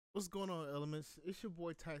What's going on, Elements? It's your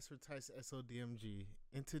boy Tice for Tice SODMG,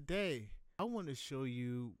 and today I want to show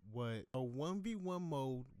you what a 1v1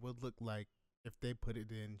 mode would look like if they put it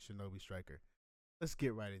in Shinobi Striker. Let's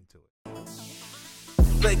get right into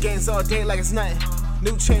it. Play games all day like it's nothing.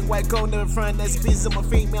 New chain, white gold, never front. That's pieces of my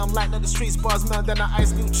female. I'm lighting up the streets, bars melting down the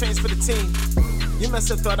ice. New chains for the team. You must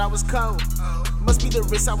have thought I was cold. Must be the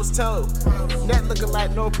wrist I was told. Net looking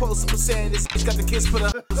like no post. Super saying this got the kids put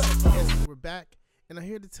up. Yes, we're back, and I'm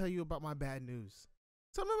here to tell you about my bad news.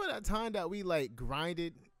 So remember that time that we like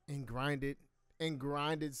grinded and grinded and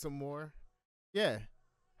grinded some more? Yeah.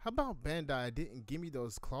 How about Bandai didn't give me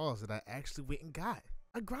those claws that I actually went and got?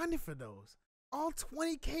 I grinded for those. All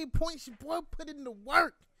 20K points, your boy put in the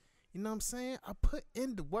work. You know what I'm saying? I put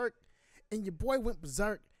in the work, and your boy went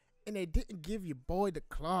berserk, and they didn't give your boy the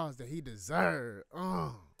claws that he deserved.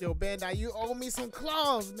 Yo, Bandai, you owe me some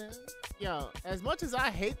claws, man. Yo, as much as I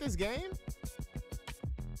hate this game,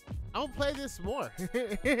 I'll play this more.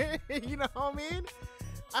 You know what I mean?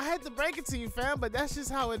 I had to break it to you, fam, but that's just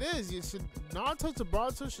how it is. Naruto to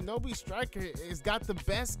Boruto Shinobi Striker has got the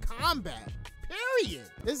best combat. Period.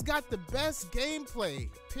 It's got the best gameplay.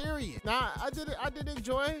 Period. Now, I did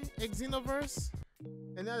enjoy Xenoverse,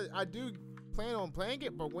 and I do plan on playing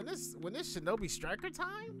it. But when it's Shinobi Striker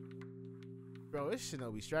time, bro, it's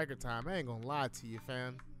Shinobi Striker time. I ain't gonna lie to you,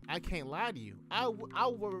 fam. I can't lie to you. I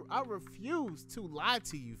refuse to lie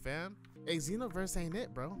to you, fam. Xenoverse ain't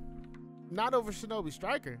it, bro. Not over Shinobi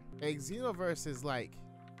Striker. Xenoverse is like,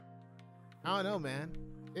 I don't know, man.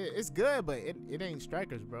 It's good, but it ain't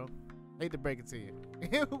Strikers, bro. I hate to break it to you.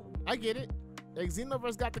 I get it.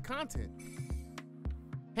 Xenoverse got the content.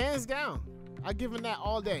 Hands down. I give him that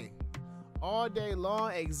all day. All day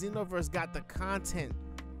long, Xenoverse got the content.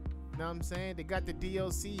 You know what I'm saying? They got the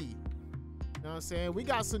DLC. You know what I'm saying? We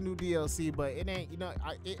got some new DLC, but it ain't, you know,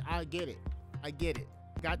 I get it. I get it.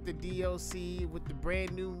 Got the DLC with the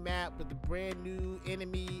brand new map, with the brand new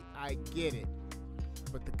enemy. I get it.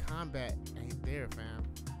 But the combat ain't there, fam.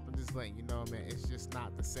 I'm just letting you know, man, it's just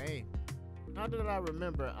not the same. How did I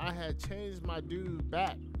remember? I had changed my dude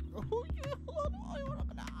back. Oh, you look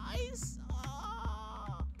at the ice.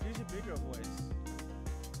 Use your bigger voice.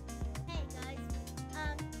 Hey guys,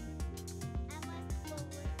 I was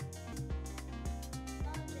forward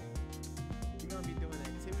all day. We're gonna be doing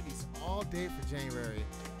activities all day for January.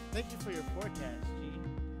 Thank you for your forecast, G.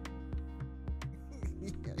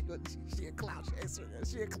 She a cloud chaser.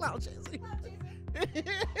 She a cloud chaser.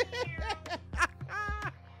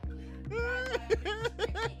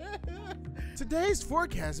 Today's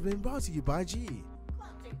forecast has been brought to you by G.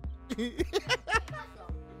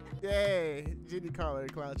 Yay, Ginny Caller,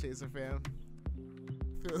 Cloud Chaser fam.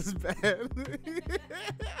 Feels bad.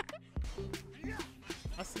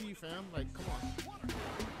 I see you, fam. Like, come on.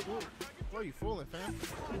 Where are you fooling, fam?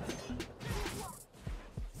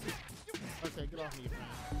 Okay, get off me, fam.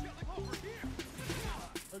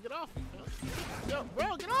 Oh, get off me, fam. Yo,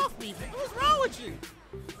 bro, get off me, fam. What's wrong with you?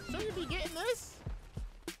 Shouldn't you be getting this?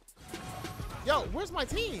 Yo, where's my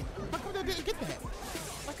team? How come they didn't get that?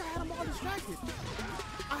 Like, I had them all distracted.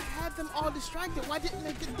 I had them all distracted. Why didn't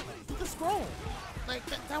they get the scroll? Like,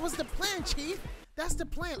 that was the plan, Chief. That's the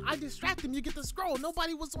plan. I distract them, you get the scroll.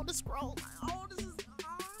 Nobody was on the scroll. Like, oh, this is...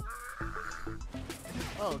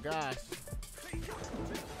 Oh, gosh.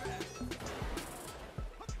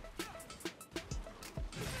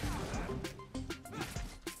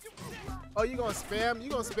 Oh, you gonna spam? You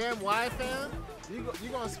gonna spam Y, fam? You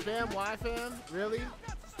gonna spam Y, fam? Really?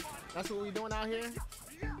 That's what we doing out here?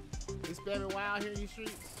 We spamming Y out here in these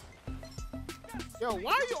streets? Yo,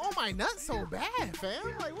 why are you on my nuts so bad,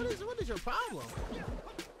 fam? Like, what is your problem?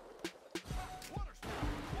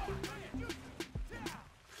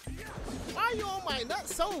 Why are you on my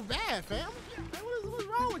nuts so bad, fam? Like, what's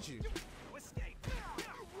wrong with you?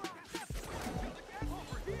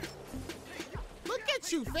 Look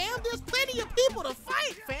at you, fam. There's plenty of people to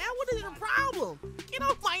fight, fam. What is the problem? Get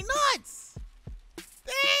off my nuts.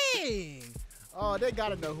 Dang. Oh, they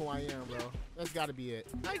gotta know who I am, bro. That's gotta be it.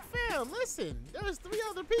 Like, fam, listen. There's 3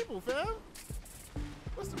 other people, fam.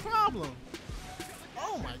 What's the problem?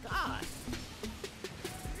 Oh my gosh.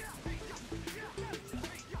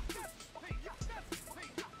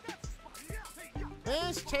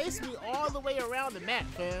 Fans chase me all the way around the map,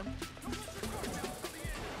 fam.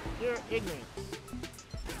 You're ignorant.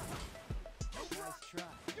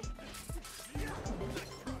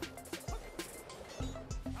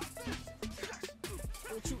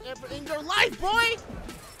 Don't you ever in your life, boy!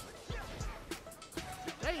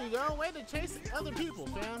 There you go. Way to chase other people,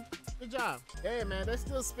 fam. Good job. Hey, man, they're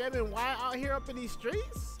still spamming Y out here up in these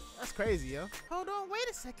streets? That's crazy, yo. Hold on, wait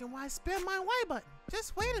a second. Why spam my Y button?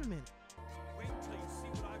 Just wait a minute. Wait till you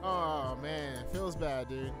see what I Oh man, feels bad,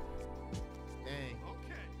 dude. Dang.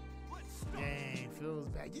 Okay, let's start. Dang, feels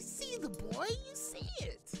bad. You see the boy? You see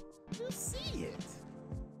it. You see it.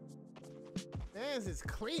 Man, it's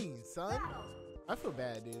clean, son. I feel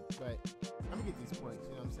bad, dude, but I'm gonna get these points.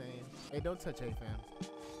 You know what I'm saying? Hey, don't touch A, fam.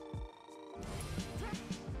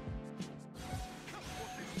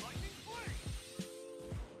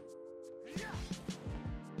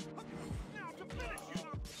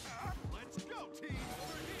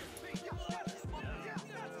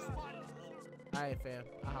 All right, fam.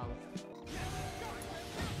 I'll holler.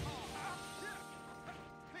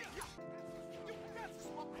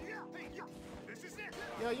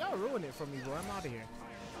 Yo, y'all ruined it for me, boy. I'm out of here.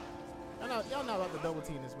 Y'all not about to double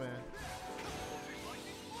team this man.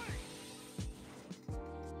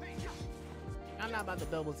 Y'all not about to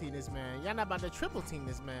double team this man. Y'all not about to triple team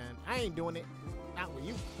this man. I ain't doing it. Not with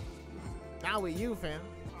you. Not with you, fam.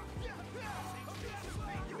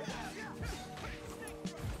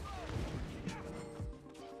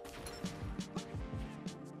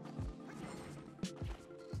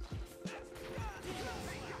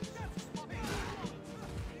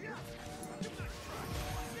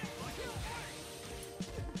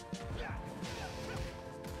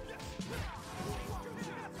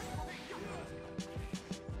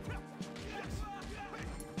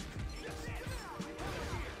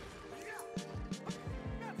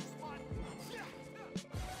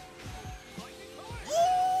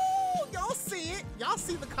 Y'all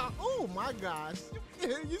see the car? Oh my gosh.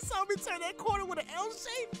 You saw me turn that corner with an L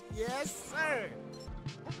shape? Yes, sir.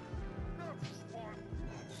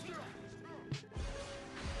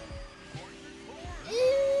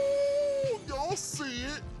 Ooh, y'all see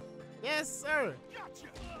it? Yes, sir.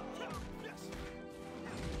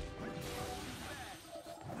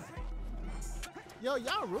 Yo,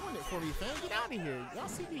 y'all ruined it for me, fam. Get out of here. Y'all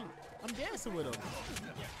see me? I'm dancing with him.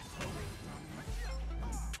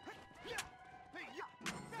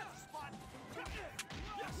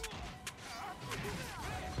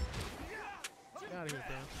 Get out of here,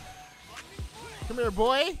 fam. Come here,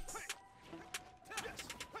 boy.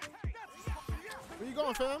 Where you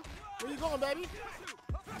going, fam? Where you going, baby?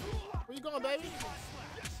 Where you going, baby?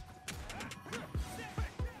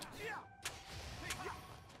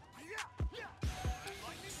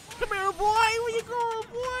 Come here, boy. Where you going,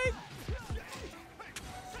 boy?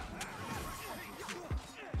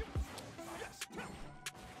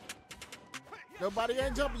 Nobody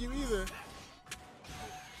ain't jumping you either.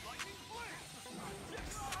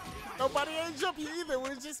 Nobody ain't jumping you either. It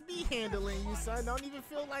was just me handling you, son. Don't even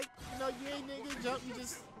feel like, you know, you ain't nigga jump. You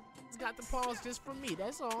just got the pause just for me.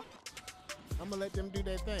 That's all. I'm gonna let them do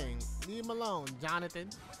their thing. Leave them alone, Jonathan.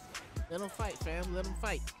 Let them fight, fam. Let them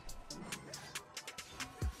fight.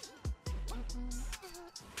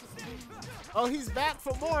 Oh, he's back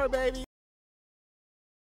for more, baby.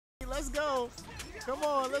 Let's go. Come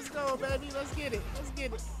on, let's go, baby. Let's get it. Let's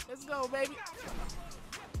get it. Let's go, baby.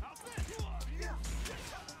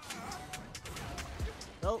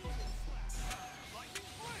 Nope.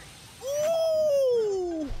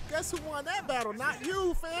 Ooh! Guess who won that battle? Not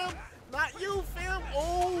you, fam. Not you, fam.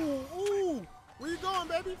 Oh, ooh. Where you going,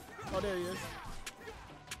 baby? Oh, there he is.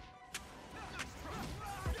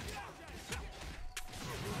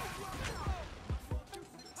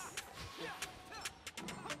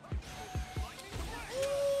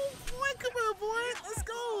 Let's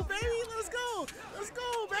go, baby. Let's go. Let's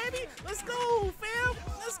go, baby. Let's go, fam.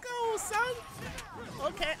 Let's go, son.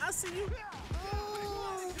 Okay, I see you.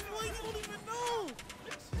 Oh, boy, you don't even know.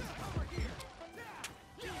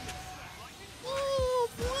 Oh,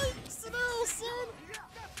 boy. Sit down, son.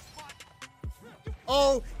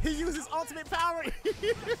 Oh, he used his ultimate power.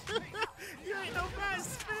 You ain't no match,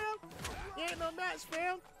 fam. You ain't no match,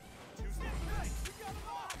 fam.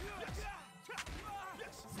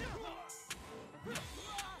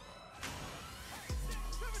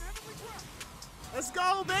 Let's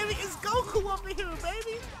go, baby. It's Goku up in here,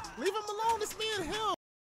 baby. Leave him alone. It's me and him.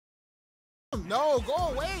 No, go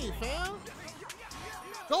away, fam.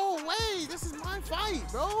 Go away. This is my fight,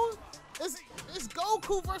 bro. It's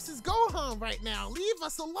Goku versus Gohan right now. Leave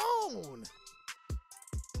us alone.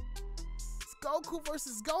 It's Goku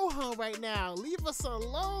versus Gohan right now. Leave us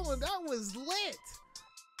alone. That was lit.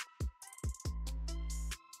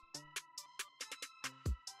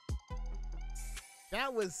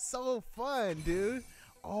 That was so fun, dude.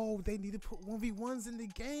 Oh, they need to put 1v1s in the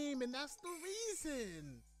game, and that's the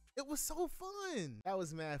reason. It was so fun. That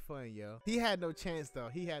was mad fun, yo. He had no chance, though.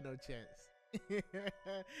 He had no chance.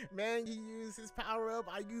 Man, he used his power up.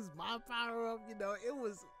 I used my power up. You know, it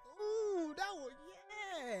was, ooh, that was,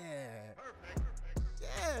 yeah. Perfect.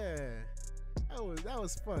 Yeah. That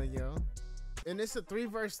was fun, yo. And it's a 3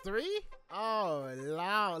 versus 3? Oh,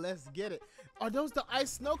 wow. Let's get it. Are those the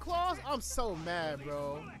ice snow claws? I'm so mad,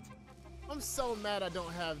 bro. I'm so mad I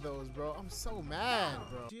don't have those, bro. I'm so mad,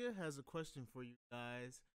 bro. Gia has a question for you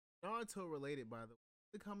guys. Naruto related, by the way.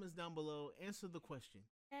 In the comments down below, answer the question.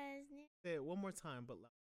 Say it one more time, but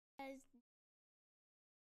loud.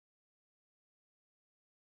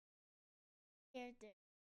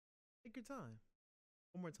 Take your time.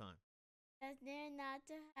 One more time. Does there not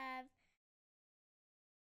to have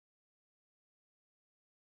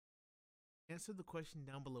Answer the question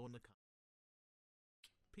down below in the comments.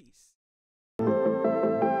 Peace.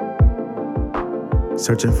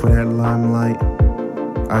 Searching for that limelight,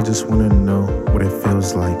 I just wanna know what it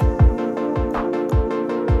feels like.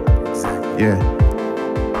 Yeah.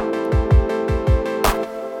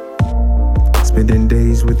 Spending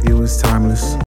days with you is timeless.